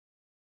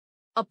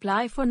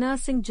Apply for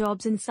nursing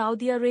jobs in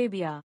Saudi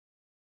Arabia.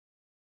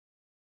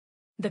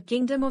 The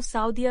Kingdom of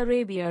Saudi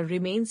Arabia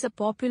remains a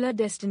popular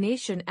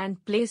destination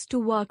and place to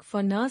work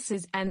for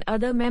nurses and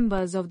other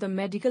members of the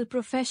medical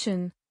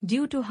profession,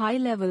 due to high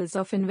levels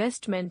of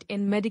investment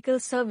in medical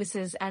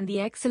services and the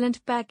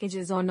excellent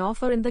packages on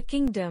offer in the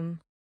kingdom.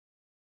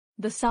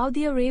 The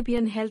Saudi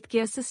Arabian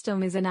healthcare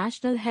system is a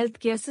national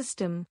healthcare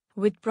system,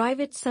 with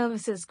private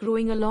services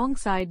growing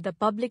alongside the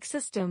public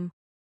system.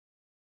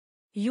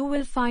 You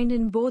will find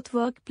in both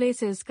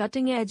workplaces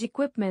cutting-edge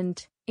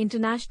equipment,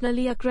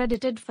 internationally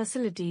accredited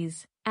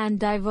facilities, and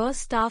diverse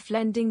staff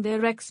lending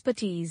their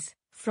expertise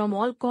from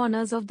all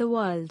corners of the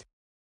world.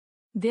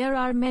 There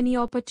are many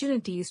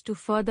opportunities to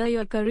further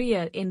your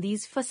career in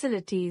these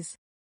facilities.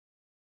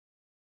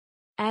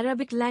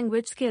 Arabic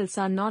language skills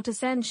are not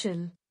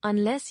essential,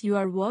 unless you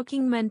are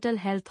working mental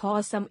health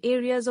or some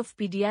areas of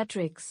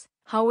pediatrics.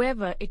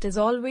 However, it is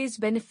always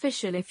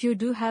beneficial if you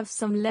do have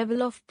some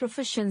level of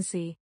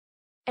proficiency.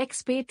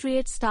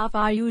 Expatriate staff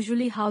are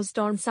usually housed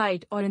on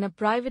site or in a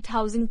private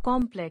housing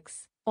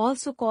complex,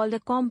 also called a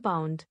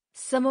compound.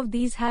 Some of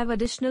these have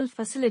additional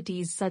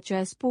facilities such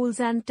as pools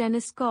and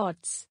tennis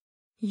courts.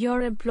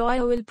 Your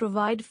employer will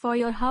provide for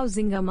your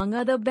housing among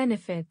other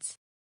benefits.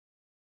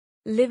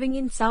 Living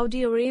in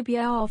Saudi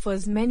Arabia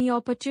offers many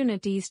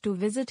opportunities to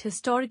visit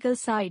historical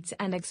sites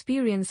and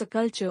experience a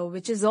culture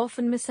which is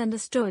often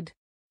misunderstood.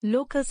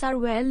 Locals are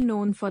well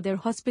known for their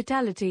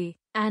hospitality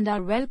and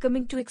are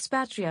welcoming to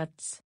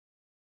expatriates.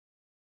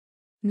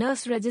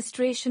 Nurse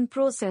registration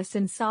process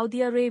in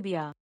Saudi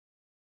Arabia.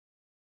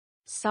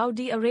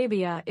 Saudi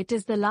Arabia, it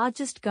is the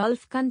largest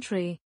Gulf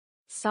country.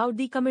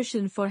 Saudi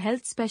Commission for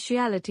Health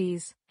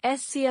Specialities,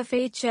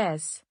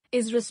 SCFHS,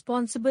 is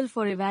responsible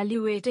for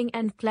evaluating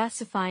and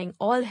classifying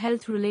all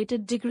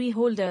health-related degree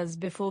holders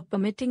before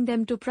permitting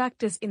them to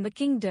practice in the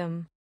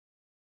kingdom.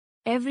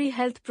 Every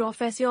health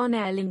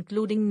professional,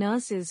 including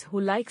nurses who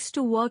likes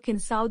to work in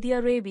Saudi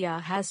Arabia,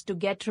 has to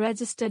get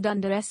registered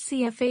under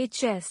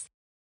SCFHS.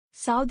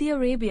 Saudi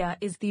Arabia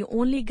is the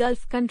only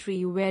Gulf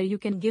country where you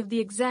can give the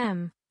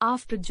exam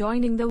after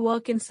joining the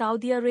work in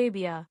Saudi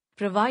Arabia,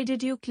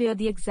 provided you clear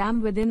the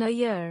exam within a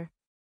year,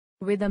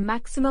 with a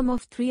maximum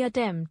of 3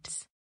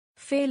 attempts.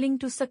 Failing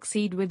to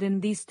succeed within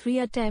these 3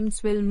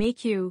 attempts will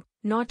make you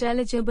not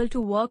eligible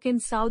to work in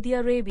Saudi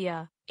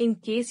Arabia. In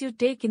case you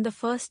take in the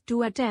first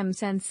 2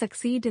 attempts and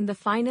succeed in the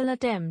final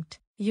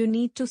attempt, you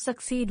need to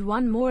succeed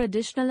 1 more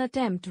additional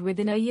attempt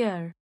within a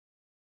year.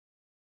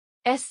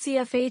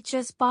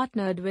 SCFHS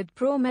partnered with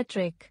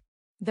Prometric,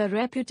 the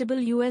reputable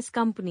US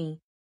company,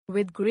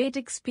 with great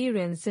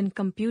experience in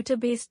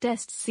computer-based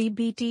tests.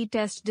 CBT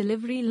test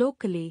delivery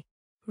locally,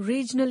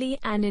 regionally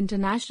and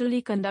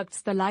internationally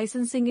conducts the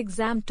licensing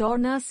exam for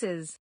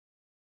nurses.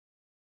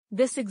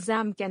 This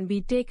exam can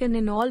be taken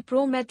in all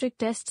Prometric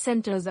test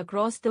centers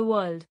across the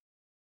world.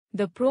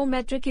 The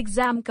Prometric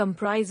exam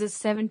comprises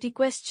 70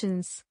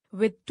 questions,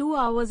 with 2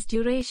 hours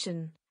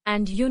duration,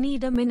 and you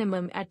need a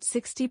minimum at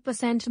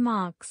 60%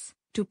 marks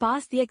to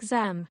pass the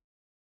exam.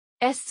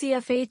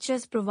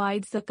 SCFHS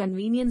provides the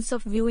convenience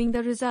of viewing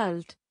the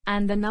result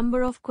and the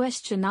number of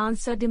questions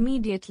answered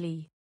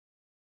immediately.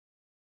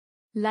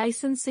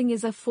 Licensing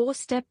is a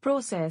 4-step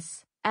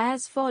process,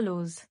 as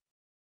follows.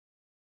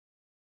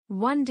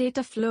 1.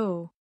 Data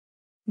flow.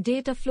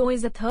 Data flow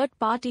is a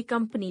third-party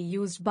company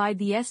used by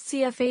the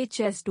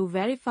SCFHS to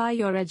verify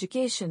your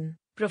education,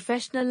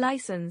 professional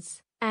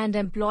license, and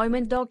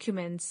employment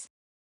documents.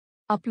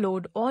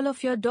 Upload all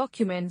of your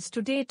documents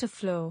to data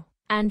flow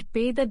and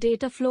pay the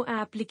data flow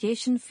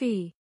application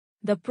fee.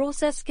 The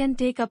process can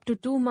take up to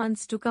 2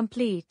 months to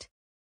complete.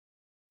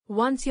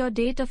 Once your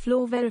data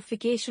flow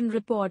verification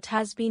report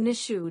has been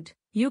issued,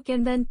 you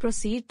can then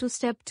proceed to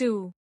step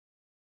 2.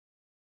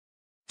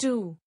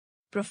 2.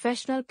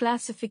 Professional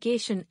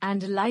classification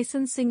and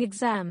licensing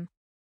exam.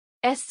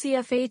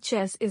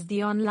 SCFHS is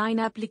the online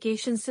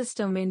application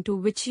system into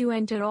which you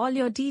enter all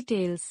your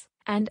details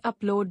and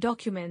upload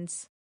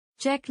documents.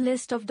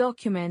 Checklist of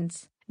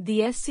documents.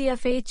 The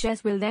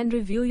SCFHS will then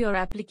review your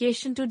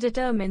application to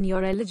determine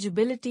your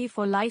eligibility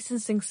for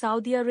licensing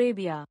Saudi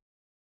Arabia.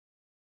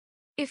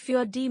 If you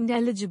are deemed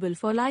eligible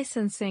for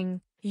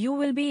licensing, you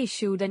will be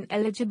issued an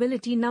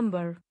eligibility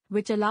number,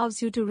 which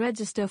allows you to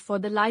register for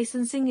the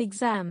licensing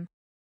exam.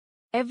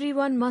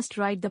 Everyone must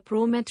write the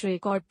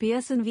Prometric or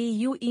Pearson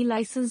VUE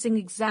licensing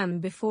exam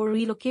before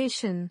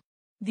relocation.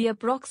 The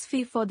approx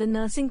fee for the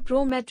nursing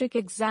Prometric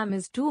exam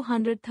is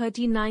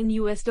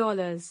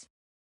 $239.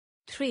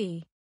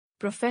 3.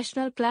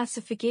 Professional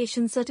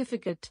classification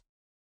certificate.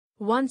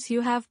 Once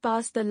you have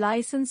passed the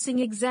licensing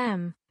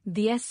exam,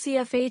 the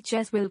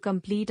SCFHS will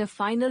complete a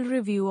final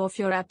review of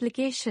your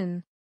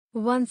application.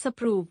 Once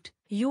approved,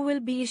 you will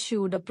be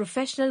issued a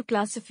professional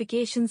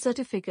classification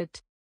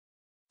certificate.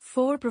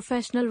 4.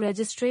 Professional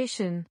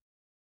registration.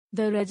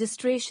 The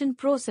registration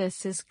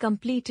process is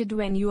completed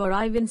when you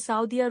arrive in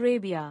Saudi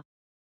Arabia.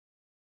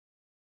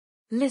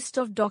 List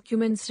of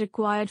documents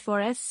required for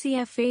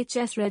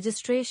SCFHS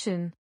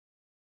registration.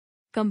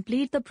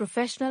 Complete the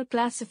professional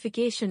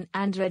classification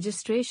and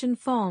registration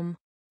form.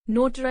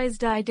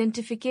 Notarized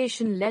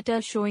identification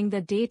letter showing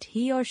the date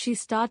he or she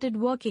started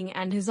working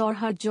and his or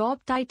her job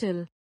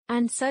title,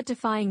 and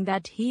certifying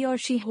that he or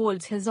she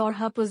holds his or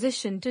her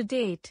position to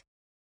date.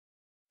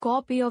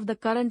 Copy of the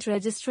current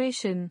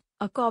registration,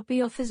 a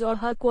copy of his or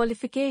her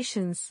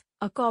qualifications,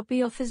 a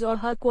copy of his or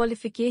her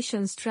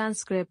qualifications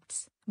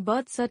transcripts,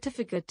 birth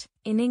certificate,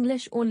 in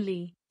English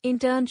only,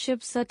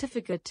 internship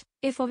certificate,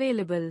 if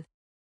available,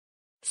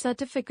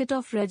 certificate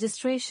of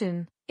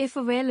registration, if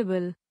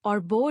available, or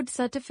board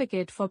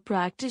certificate for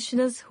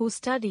practitioners who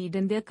studied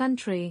in their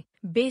country,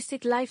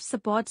 basic life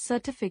support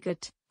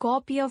certificate,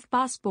 copy of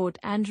passport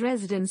and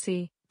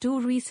residency,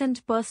 2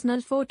 recent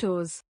personal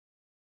photos.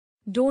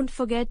 Don't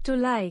forget to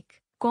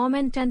like,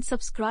 comment and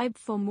subscribe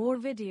for more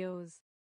videos.